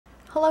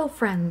Hello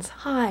friends,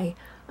 hi!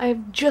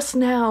 I've just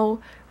now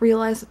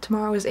realized that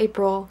tomorrow is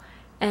April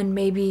and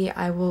maybe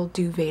I will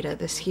do VEDA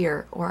this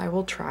year, or I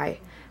will try.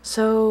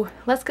 So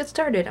let's get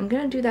started. I'm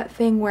gonna do that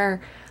thing where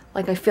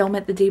like I film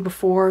it the day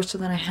before so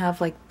then I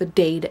have like the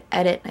day to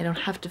edit. I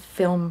don't have to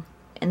film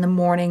in the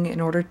morning in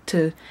order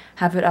to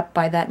have it up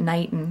by that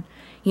night and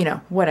you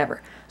know,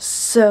 whatever.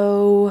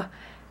 So,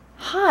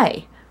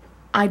 hi!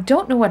 I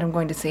don't know what I'm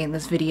going to say in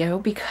this video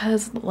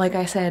because, like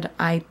I said,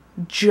 I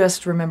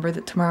just remembered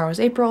that tomorrow is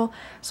April,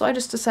 so I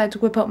just decided to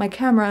whip out my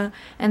camera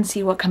and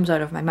see what comes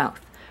out of my mouth.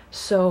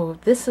 So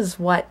this is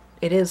what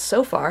it is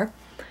so far.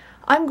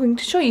 I'm going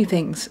to show you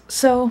things.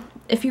 So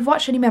if you've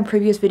watched any of my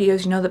previous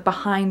videos, you know that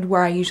behind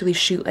where I usually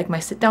shoot like my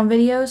sit-down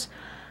videos,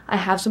 I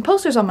have some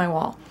posters on my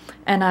wall.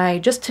 And I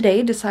just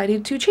today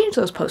decided to change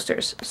those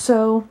posters.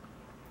 So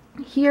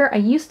here I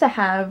used to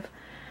have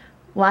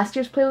last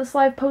year's Playlist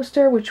Live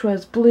poster, which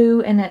was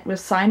blue and it was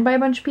signed by a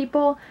bunch of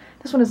people.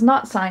 This one is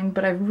not signed,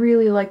 but I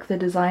really like the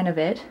design of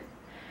it.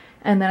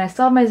 And then I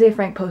still have my Zay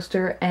Frank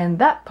poster, and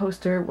that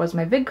poster was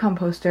my VidCon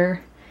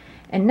poster,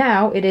 and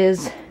now it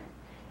is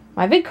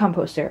my VidCon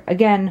poster.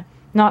 Again,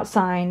 not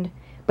signed,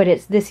 but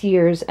it's this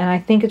year's, and I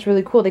think it's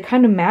really cool. They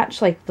kind of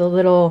match like the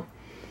little,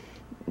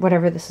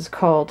 whatever this is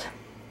called,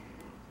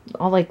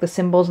 all like the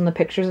symbols and the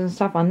pictures and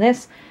stuff on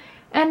this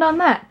and on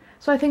that.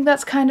 So I think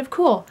that's kind of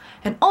cool.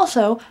 And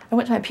also, I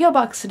went to my P.O.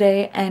 box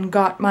today and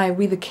got my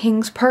We the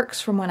Kings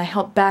perks from when I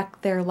helped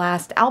back their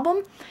last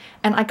album,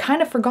 and I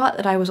kind of forgot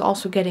that I was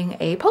also getting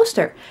a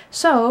poster.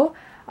 So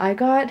I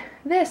got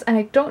this, and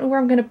I don't know where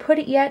I'm going to put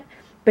it yet,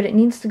 but it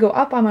needs to go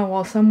up on my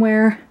wall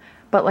somewhere,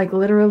 but like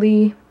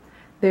literally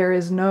there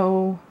is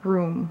no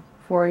room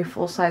for a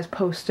full-size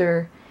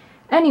poster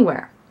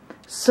anywhere.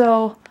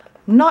 So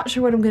I'm not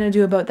sure what I'm going to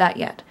do about that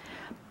yet.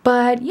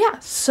 But yeah,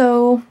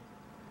 so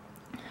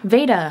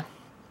VEDA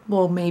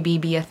will maybe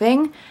be a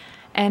thing,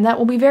 and that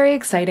will be very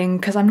exciting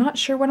because I'm not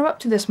sure what I'm up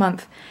to this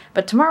month.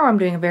 But tomorrow I'm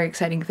doing a very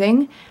exciting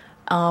thing,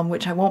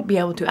 which I won't be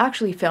able to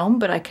actually film,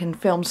 but I can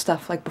film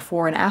stuff like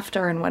before and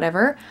after and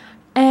whatever.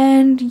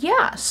 And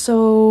yeah,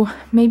 so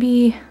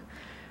maybe,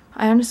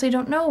 I honestly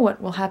don't know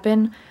what will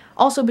happen.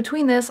 Also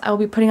between this, I will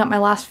be putting up my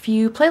last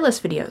few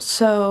playlist videos,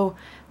 so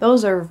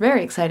those are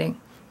very exciting.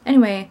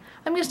 Anyway,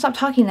 I'm gonna stop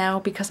talking now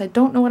because I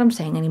don't know what I'm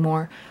saying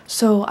anymore.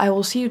 So I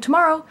will see you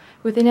tomorrow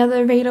with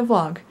another VEDA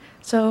vlog.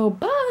 So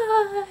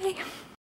bye!